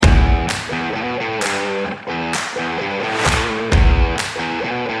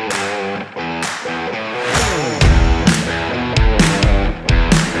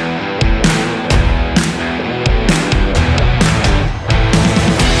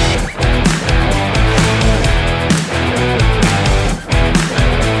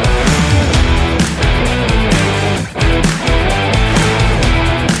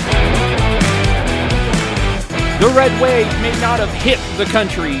red wave may not have hit the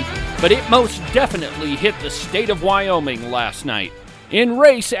country, but it most definitely hit the state of Wyoming last night. In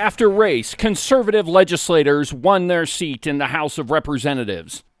race after race, conservative legislators won their seat in the House of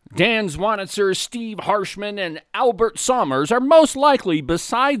Representatives. Dan Zwanitzer, Steve Harshman, and Albert Sommers are most likely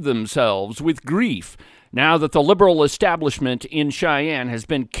beside themselves with grief now that the liberal establishment in Cheyenne has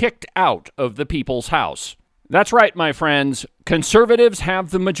been kicked out of the People's House. That's right, my friends. Conservatives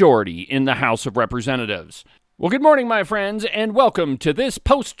have the majority in the House of Representatives. Well, good morning, my friends, and welcome to this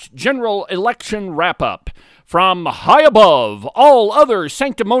post-general election wrap-up. From high above all other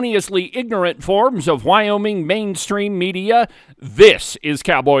sanctimoniously ignorant forms of Wyoming mainstream media, this is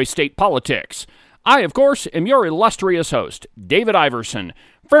Cowboy State Politics. I, of course, am your illustrious host, David Iverson,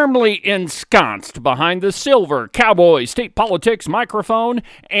 firmly ensconced behind the silver Cowboy State Politics microphone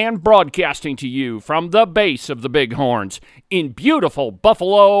and broadcasting to you from the base of the Bighorns in beautiful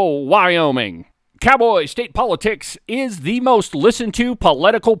Buffalo, Wyoming. Cowboy State Politics is the most listened to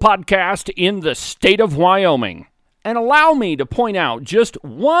political podcast in the state of Wyoming. And allow me to point out just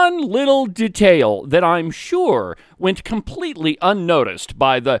one little detail that I'm sure went completely unnoticed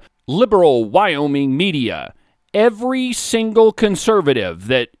by the liberal Wyoming media. Every single conservative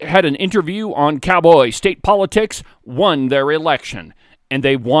that had an interview on Cowboy State Politics won their election, and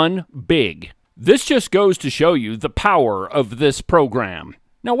they won big. This just goes to show you the power of this program.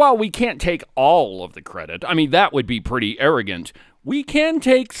 Now, while we can't take all of the credit, that would be pretty arrogant, we can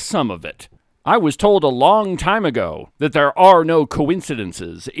take some of it. I was told a long time ago that there are no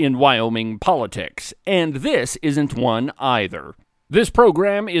coincidences in Wyoming politics, and this isn't one either. This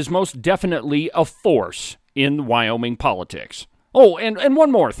program is most definitely a force in Wyoming politics. Oh, and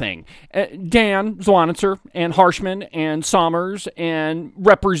one more thing. Dan Zwanitzer and Harshman and Sommers and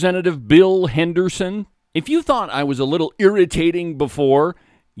Representative Bill Henderson, if you thought I was a little irritating before,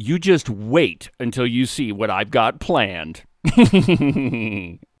 you just wait until you see what I've got planned.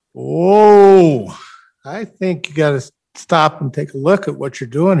 Whoa, I think you got to stop and take a look at what you're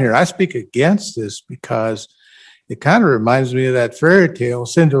doing here. I speak against this because it kind of reminds me of that fairy tale,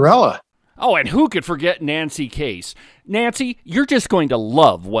 Cinderella. Oh, and who could forget Nancy Case? Nancy, you're just going to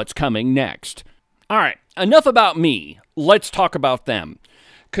love what's coming next. All right, enough about me. Let's talk about them.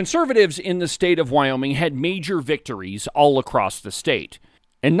 Conservatives in the state of Wyoming had major victories all across the state.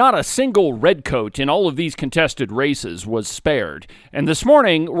 And not a single redcoat in all of these contested races was spared. And this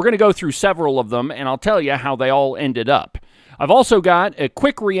morning, we're going to go through several of them, and I'll tell you how they all ended up. I've also got a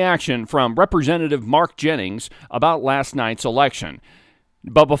quick reaction from Representative Mark Jennings about last night's election.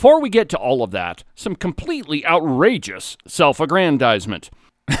 But before we get to all of that, some completely outrageous self-aggrandizement.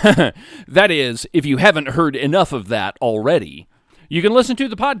 That is, if you haven't heard enough of that already. You can listen to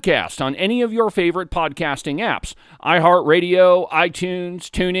the podcast on any of your favorite podcasting apps. iHeartRadio, iTunes,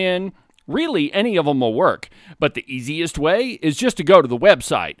 TuneIn, really any of them will work. But the easiest way is just to go to the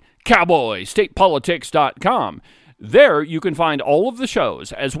website, cowboystatepolitics.com. There you can find all of the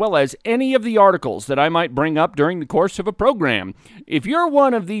shows, as well as any of the articles that I might bring up during the course of a program. If you're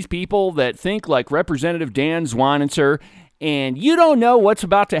one of these people that think like Representative Dan Zwanitzer, and you don't know what's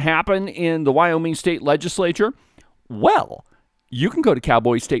about to happen in the Wyoming State Legislature, well, you can go to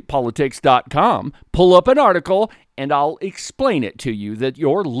cowboystatepolitics.com, pull up an article, and I'll explain it to you that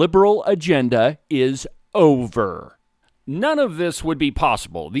your liberal agenda is over. None of this would be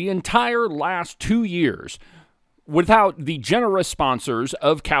possible the entire last 2 years without the generous sponsors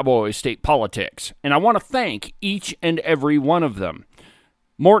of Cowboy State Politics, and I want to thank each and every one of them.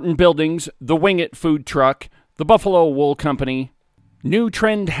 Morton Buildings, the Wing It Food Truck, the Buffalo Wool Company, New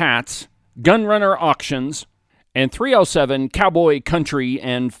Trend Hats, Gunrunner Auctions, and 307 Cowboy Country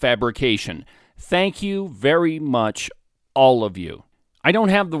and Fabrication. Thank you very much, all of you. I don't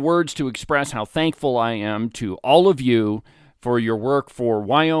have the words to express how thankful I am to all of you for your work for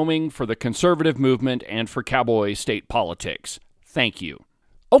Wyoming, for the conservative movement, and for Cowboy State Politics. Thank you.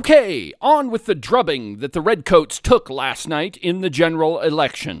 Okay, on with the drubbing that the Redcoats took last night in the general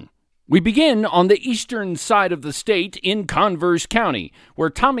election. We begin on the eastern side of the state in Converse County, where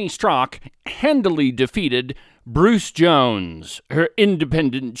Tommy Strzok handily defeated Bruce Jones, her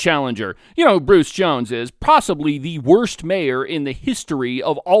independent challenger. You know who Bruce Jones is, possibly the worst mayor in the history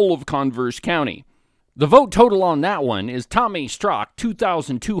of all of Converse County. The vote total on that one is Tommy Strzok,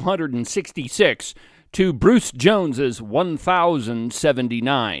 2,266, to Bruce Jones's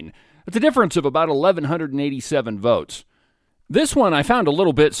 1,079. That's a difference of about 1,187 votes. This one I found a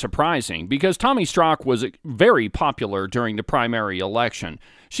little bit surprising because Tommy Strzok was very popular during the primary election.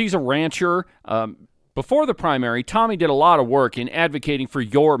 She's a rancher, Before the primary, Tommy did a lot of work in advocating for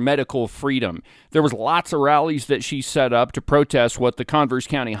your medical freedom. There was lots of rallies that she set up to protest what the Converse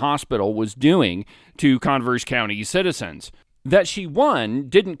County Hospital was doing to Converse County citizens. That she won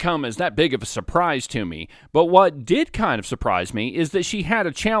didn't come as that big of a surprise to me, but what did kind of surprise me is that she had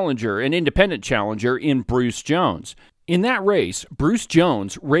a challenger, an independent challenger, in Bruce Jones. In that race, Bruce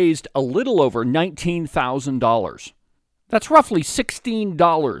Jones raised a little over $19,000. That's roughly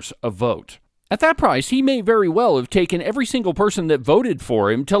 $16 a vote. At that price, he may very well have taken every single person that voted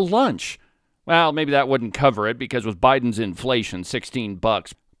for him to lunch. Well, maybe that wouldn't cover it because with Biden's inflation,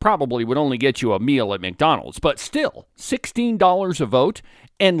 $16 probably would only get you a meal at McDonald's. But still, $16 a vote.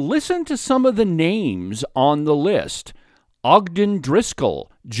 And listen to some of the names on the list. Ogden Driscoll,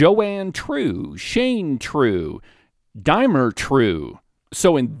 Joanne True, Shane True, Dimer True.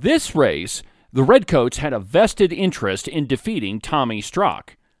 So in this race, the Redcoats had a vested interest in defeating Tommy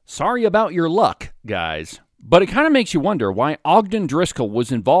Strzok. Sorry about your luck, guys. But it kind of makes you wonder why Ogden Driscoll was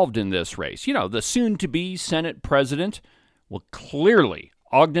involved in this race. You know, the soon-to-be Senate president. Well, clearly,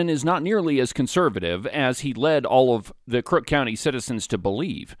 Ogden is not nearly as conservative as he led all of the Crook County citizens to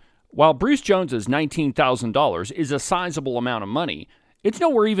believe. While Bruce Jones's $19,000 is a sizable amount of money, it's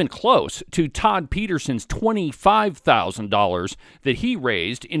nowhere even close to Todd Peterson's $25,000 that he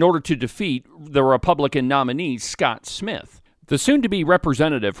raised in order to defeat the Republican nominee, Scott Smith. The soon-to-be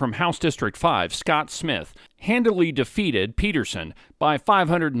representative from House District 5, Scott Smith, handily defeated Peterson by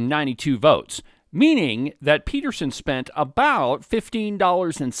 592 votes, meaning that Peterson spent about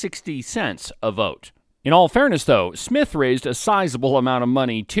 $15.60 a vote. In all fairness, though, Smith raised a sizable amount of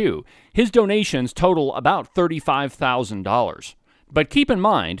money, too. His donations total about $35,000. But keep in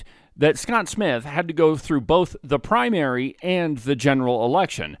mind that Scott Smith had to go through both the primary and the general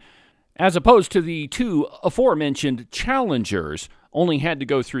election, as opposed to the two aforementioned challengers only had to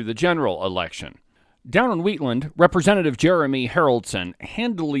go through the general election. Down in Wheatland, Representative Jeremy Haroldson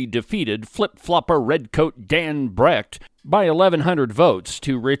handily defeated flip-flopper redcoat Dan Brecht by 1,100 votes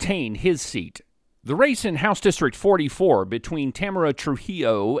to retain his seat. The race in House District 44 between Tamara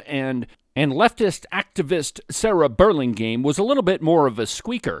Trujillo and leftist activist Sarah Burlingame was a little bit more of a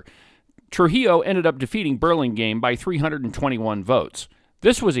squeaker. Trujillo ended up defeating Burlingame by 321 votes.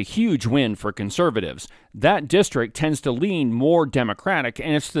 This was a huge win for conservatives. That district tends to lean more Democratic,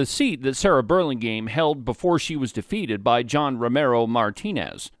 and it's the seat that Sarah Burlingame held before she was defeated by John Romero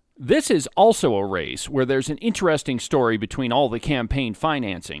Martinez. This is also a race where there's an interesting story between all the campaign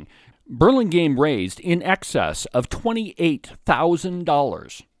financing. Burlingame raised in excess of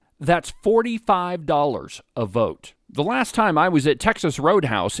 $28,000. That's $45 a vote. The last time I was at Texas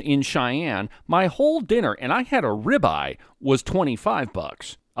Roadhouse in Cheyenne, my whole dinner, and I had a ribeye, was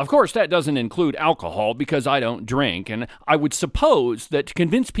 $25. Of course, that doesn't include alcohol because I don't drink, and I would suppose that to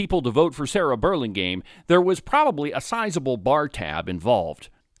convince people to vote for Sarah Burlingame, there was probably a sizable bar tab involved.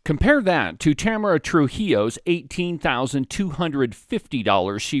 Compare that to Tamara Trujillo's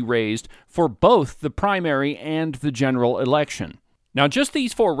 $18,250 she raised for both the primary and the general election. Now, just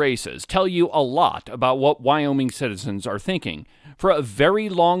these four races tell you a lot about what Wyoming citizens are thinking. For a very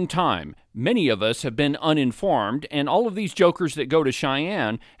long time, many of us have been uninformed, and all of these jokers that go to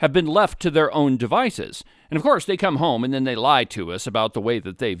Cheyenne have been left to their own devices. And of course, they come home and then they lie to us about the way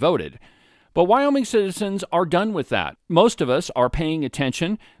that they voted. But Wyoming citizens are done with that. Most of us are paying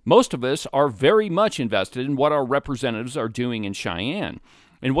attention. Most of us are very much invested in what our representatives are doing in Cheyenne.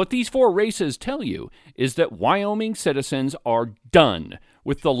 And what these four races tell you is that Wyoming citizens are done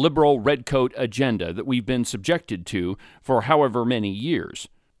with the liberal redcoat agenda that we've been subjected to for however many years.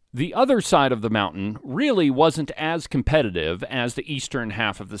 The other side of the mountain really wasn't as competitive as the eastern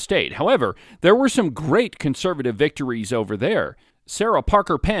half of the state. However, there were some great conservative victories over there. Sarah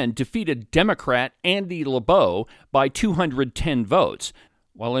Parker Penn defeated Democrat Andy LeBeau by 210 votes.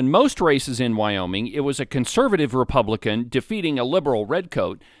 While in most races in Wyoming, it was a conservative Republican defeating a liberal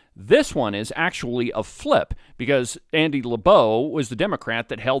redcoat, this one is actually a flip because Andy LeBeau was the Democrat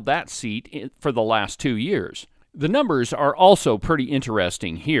that held that seat for the last 2 years. The numbers are also pretty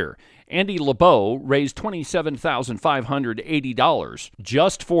interesting here. Andy LeBeau raised $27,580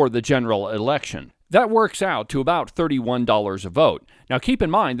 just for the general election. That works out to about $31 a vote. Now keep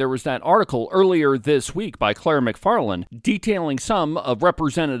in mind, there was that article earlier this week by Claire McFarland detailing some of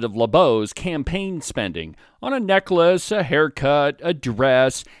Representative LeBeau's campaign spending on a necklace, a haircut, a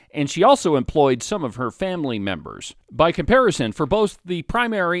dress, and she also employed some of her family members. By comparison, for both the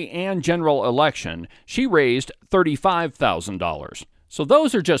primary and general election, she raised $35,000. So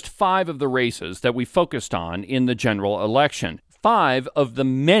those are just 5 of the races that we focused on in the general election. 5 of the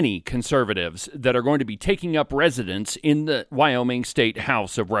many conservatives that are going to be taking up residence in the Wyoming State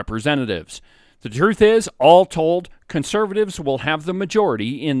House of Representatives. The truth is, all told, conservatives will have the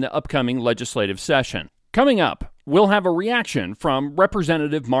majority in the upcoming legislative session. Coming up, we'll have a reaction from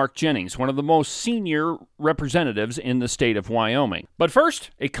Representative Mark Jennings, one of the most senior representatives in the state of Wyoming. But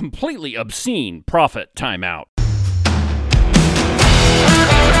first, a completely obscene profit timeout.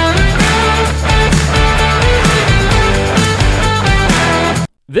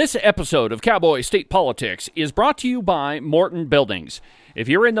 This episode of Cowboy State Politics is brought to you by Morton Buildings. If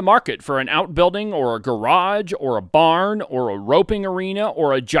you're in the market for an outbuilding or a garage or a barn or a roping arena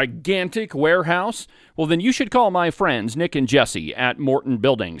or a gigantic warehouse, well, then you should call my friends Nick and Jesse at Morton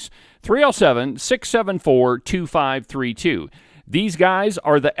Buildings, 307-674-2532. These guys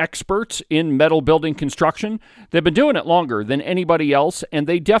are the experts in metal building construction. They've been doing it longer than anybody else, and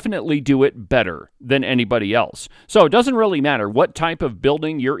they definitely do it better than anybody else. So it doesn't really matter what type of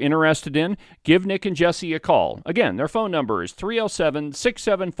building you're interested in. Give Nick and Jesse a call. Again, their phone number is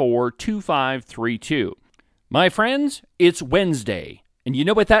 307-674-2532. My friends, it's Wednesday, and you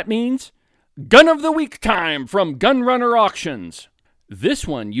know what that means? Gun of the Week time from Gunrunner Auctions. This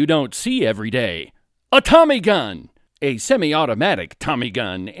one you don't see every day. A Tommy gun. A semi-automatic Tommy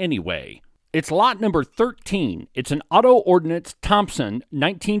gun, anyway. It's lot number 13. It's an Auto Ordnance Thompson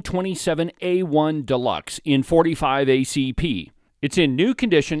 1927 A1 Deluxe in 45 ACP. It's in new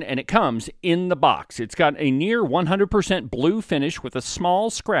condition and it comes in the box. It's got a near 100% blue finish with a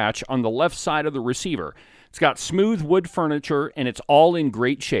small scratch on the left side of the receiver. It's got smooth wood furniture and it's all in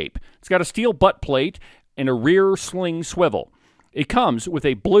great shape. It's got a steel butt plate and a rear sling swivel. It comes with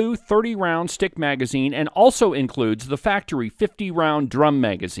a blue 30-round stick magazine and also includes the factory 50-round drum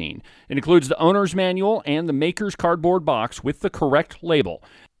magazine. It includes the owner's manual and the maker's cardboard box with the correct label.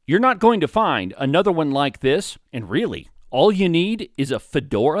 You're not going to find another one like this, and really, all you need is a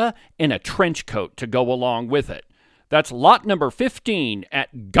fedora and a trench coat to go along with it. That's lot number 15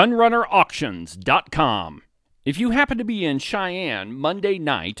 at gunrunnerauctions.com. If you happen to be in Cheyenne Monday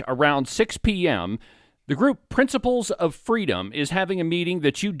night around 6 p.m., the group Principles of Freedom is having a meeting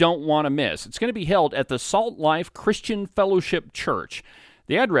that you don't want to miss. It's going to be held at the Salt Life Christian Fellowship Church.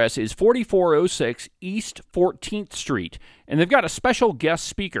 The address is 4406 East 14th Street, and they've got a special guest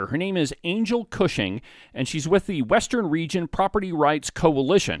speaker. Her name is Angel Cushing, and she's with the Western Region Property Rights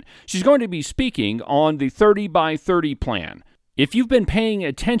Coalition. She's going to be speaking on the 30 by 30 plan. If you've been paying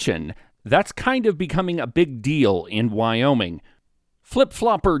attention, that's kind of becoming a big deal in Wyoming.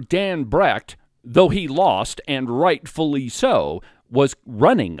 Flip-flopper Dan Brecht, though he lost, and rightfully so, was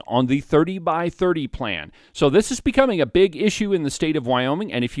running on the 30 by 30 plan. So this is becoming a big issue in the state of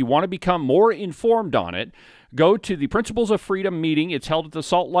Wyoming, and if you want to become more informed on it, go to the Principles of Freedom meeting. It's held at the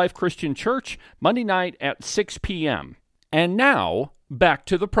Salt Life Christian Church, Monday night at 6 p.m. And now, back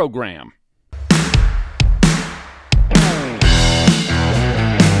to the program.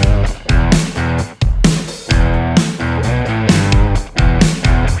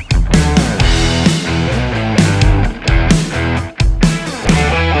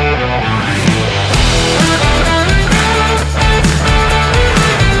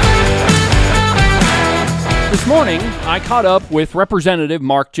 This morning, I caught up with Representative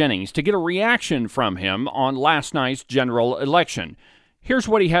Mark Jennings to get a reaction from him on last night's general election. Here's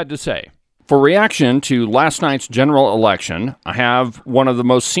what he had to say. For reaction to last night's general election, I have one of the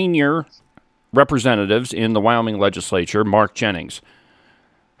most senior representatives in the Wyoming legislature, Mark Jennings.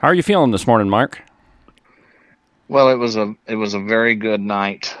 How are you feeling this morning, Mark? Well, it was a very good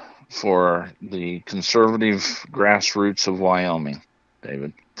night for the conservative grassroots of Wyoming,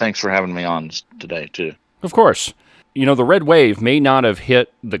 David. Thanks for having me on today, too. Of course. You know, the red wave may not have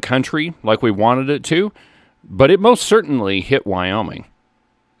hit the country like we wanted it to, but it most certainly hit Wyoming.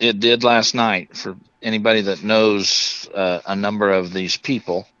 It did last night. For anybody that knows a number of these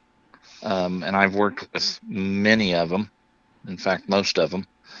people, and I've worked with many of them, in fact, most of them,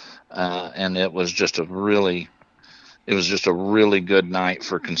 and it was just a really good night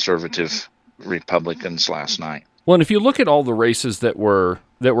for conservative Republicans last night. Well, and if you look at all the races that were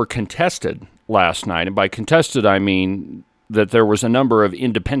contested last night, and by contested I mean that there was a number of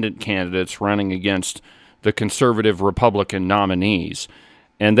independent candidates running against the conservative Republican nominees,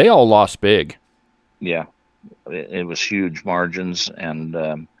 and they all lost big. Yeah, it was huge margins,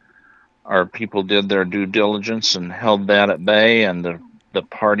 and our people did their due diligence and held that at bay, and the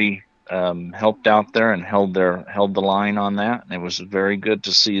party helped out there and held the line on that, and it was very good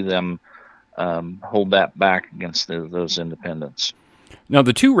to see them hold that back against those independents. Now,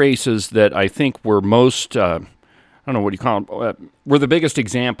 the two races that I think were most, I don't know what you call them, were the biggest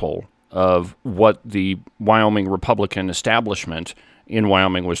example of what the Wyoming Republican establishment in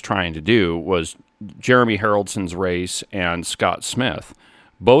Wyoming was trying to do was Jeremy Haraldson's race and Scott Smith.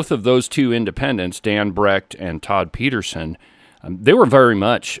 both of those two independents, Dan Brecht and Todd Peterson, they were very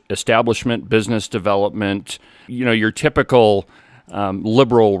much establishment, business development, your typical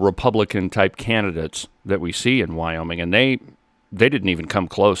liberal Republican type candidates that we see in Wyoming, and they didn't even come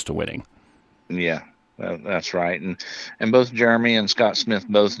close to winning. Yeah, that's right. And both Jeremy and Scott Smith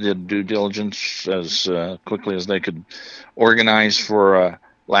both did due diligence as quickly as they could organize for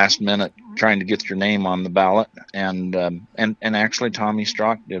last minute trying to get your name on the ballot, and actually Tommy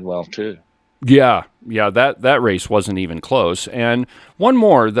Strock did well too. Yeah, that race wasn't even close. And one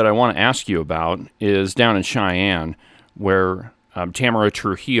more that I want to ask you about is down in Cheyenne, where Tamara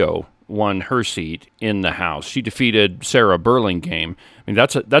Trujillo won her seat in the House. She defeated Sarah Burlingame. I mean,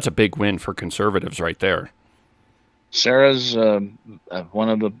 that's a big win for conservatives right there. Sarah's one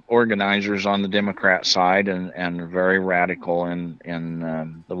of the organizers on the Democrat side, and very radical in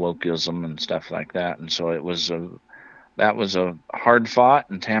the wokeism and stuff like that. And so that was a hard fought,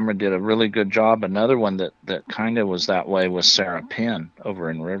 and Tamara did a really good job. Another one that kind of was that way was Sarah Penn over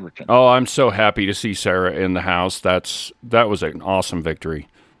in Riverton. Oh, I'm so happy to see Sarah in the House. That was an awesome victory.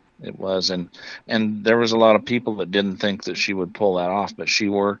 It was, and there was a lot of people that didn't think that she would pull that off, but she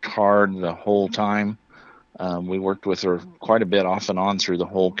worked hard the whole time. We worked with her quite a bit off and on through the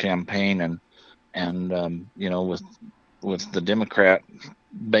whole campaign, and with the Democrat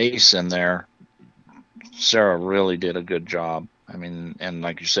base in there, Sarah really did a good job. I mean, and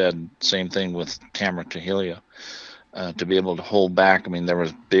like you said, same thing with Tamara Trujillo, to be able to hold back. I mean, there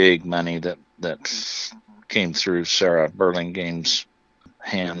was big money that came through Sarah Burlingame's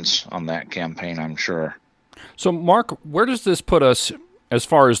hands on that campaign, I'm sure. So, Mark, where does this put us as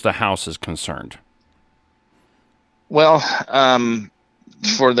far as the House is concerned? Well,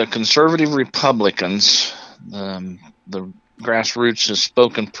 for the conservative Republicans, the grassroots has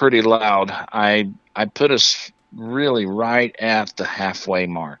spoken pretty loud. I put us really right at the halfway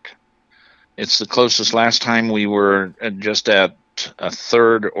mark. It's the closest. Last time we were just at a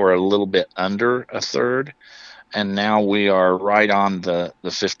third or a little bit under a third, and now we are right on the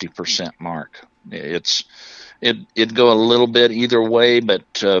 50% mark. It'd go a little bit either way, but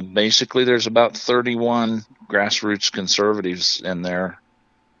basically there's about 31 grassroots conservatives in there,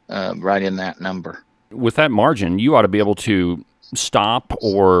 right in that number. With that margin, you ought to be able to stop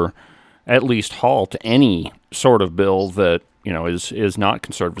or at least halt any sort of bill that is not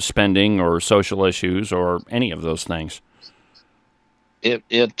conservative spending or social issues or any of those things. It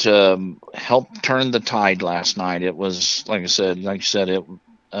helped turn the tide last night. It was like you said, it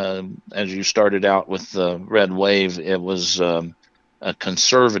as you started out with the red wave, it was a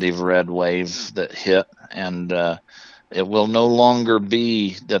conservative red wave that hit, and it will no longer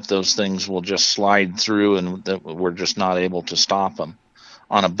be that those things will just slide through and that we're just not able to stop them.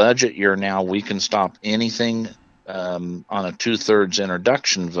 On a budget year now, we can stop anything on a 2/3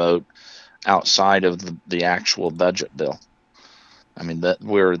 introduction vote outside of the actual budget bill. I mean, that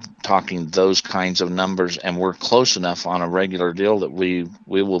we're talking those kinds of numbers, and we're close enough on a regular deal that we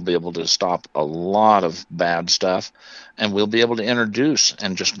will be able to stop a lot of bad stuff, and we'll be able to introduce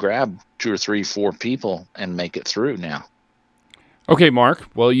and just grab 2 or 3, 4 people and make it through now. Okay, Mark.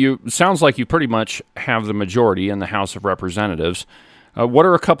 Well, sounds like you pretty much have the majority in the House of Representatives. What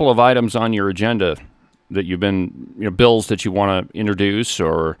are a couple of items on your agenda that you've been, bills that you want to introduce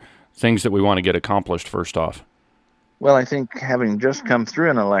or things that we want to get accomplished first off? Well, I think having just come through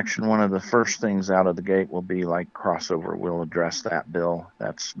an election, one of the first things out of the gate will be like crossover. We'll address that bill.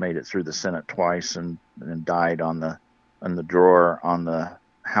 That's made it through the Senate twice and died on the drawer on the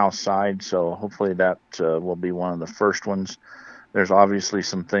House side. So hopefully that will be one of the first ones. There's obviously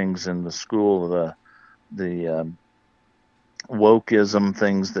some things in the school, the wokeism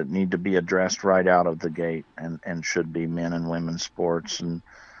things that need to be addressed right out of the gate, and should be men and women's sports, and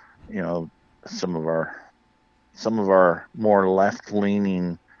some of our more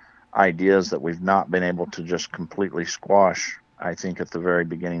left-leaning ideas that we've not been able to just completely squash. I think at the very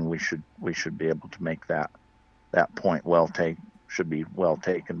beginning we should be able to make that point should be well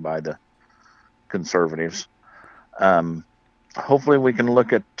taken by the conservatives. Hopefully we can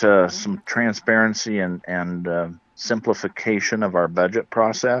look at some transparency and simplification of our budget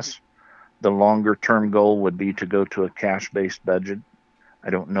process. The longer-term goal would be to go to a cash-based budget. I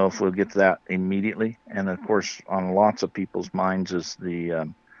don't know if we'll get to that immediately. And of course, on lots of people's minds is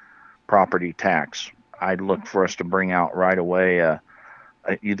the property tax. I'd look for us to bring out right away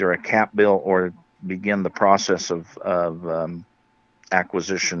either a cap bill or begin the process of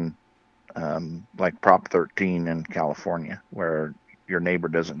acquisition, like Prop 13 in California, where your neighbor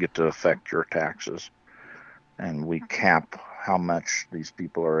doesn't get to affect your taxes. And we cap how much these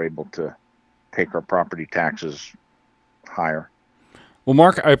people are able to take our property taxes higher. Well,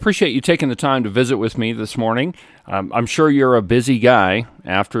 Mark, I appreciate you taking the time to visit with me this morning. I'm sure you're a busy guy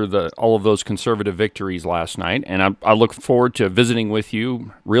after all of those conservative victories last night, and I look forward to visiting with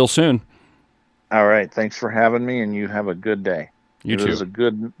you real soon. All right. Thanks for having me, and you have a good day. You too. It was a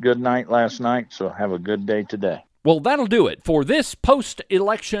good night last night, so have a good day today. Well, that'll do it for this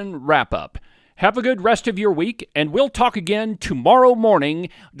post-election wrap-up. Have a good rest of your week, and we'll talk again tomorrow morning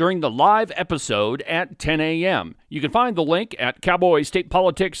during the live episode at 10 a.m. You can find the link at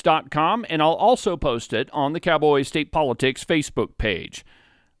cowboystatepolitics.com, and I'll also post it on the Cowboy State Politics Facebook page.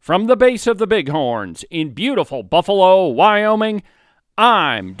 From the base of the Bighorns in beautiful Buffalo, Wyoming,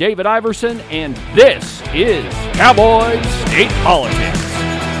 I'm David Iverson, and this is Cowboy State Politics.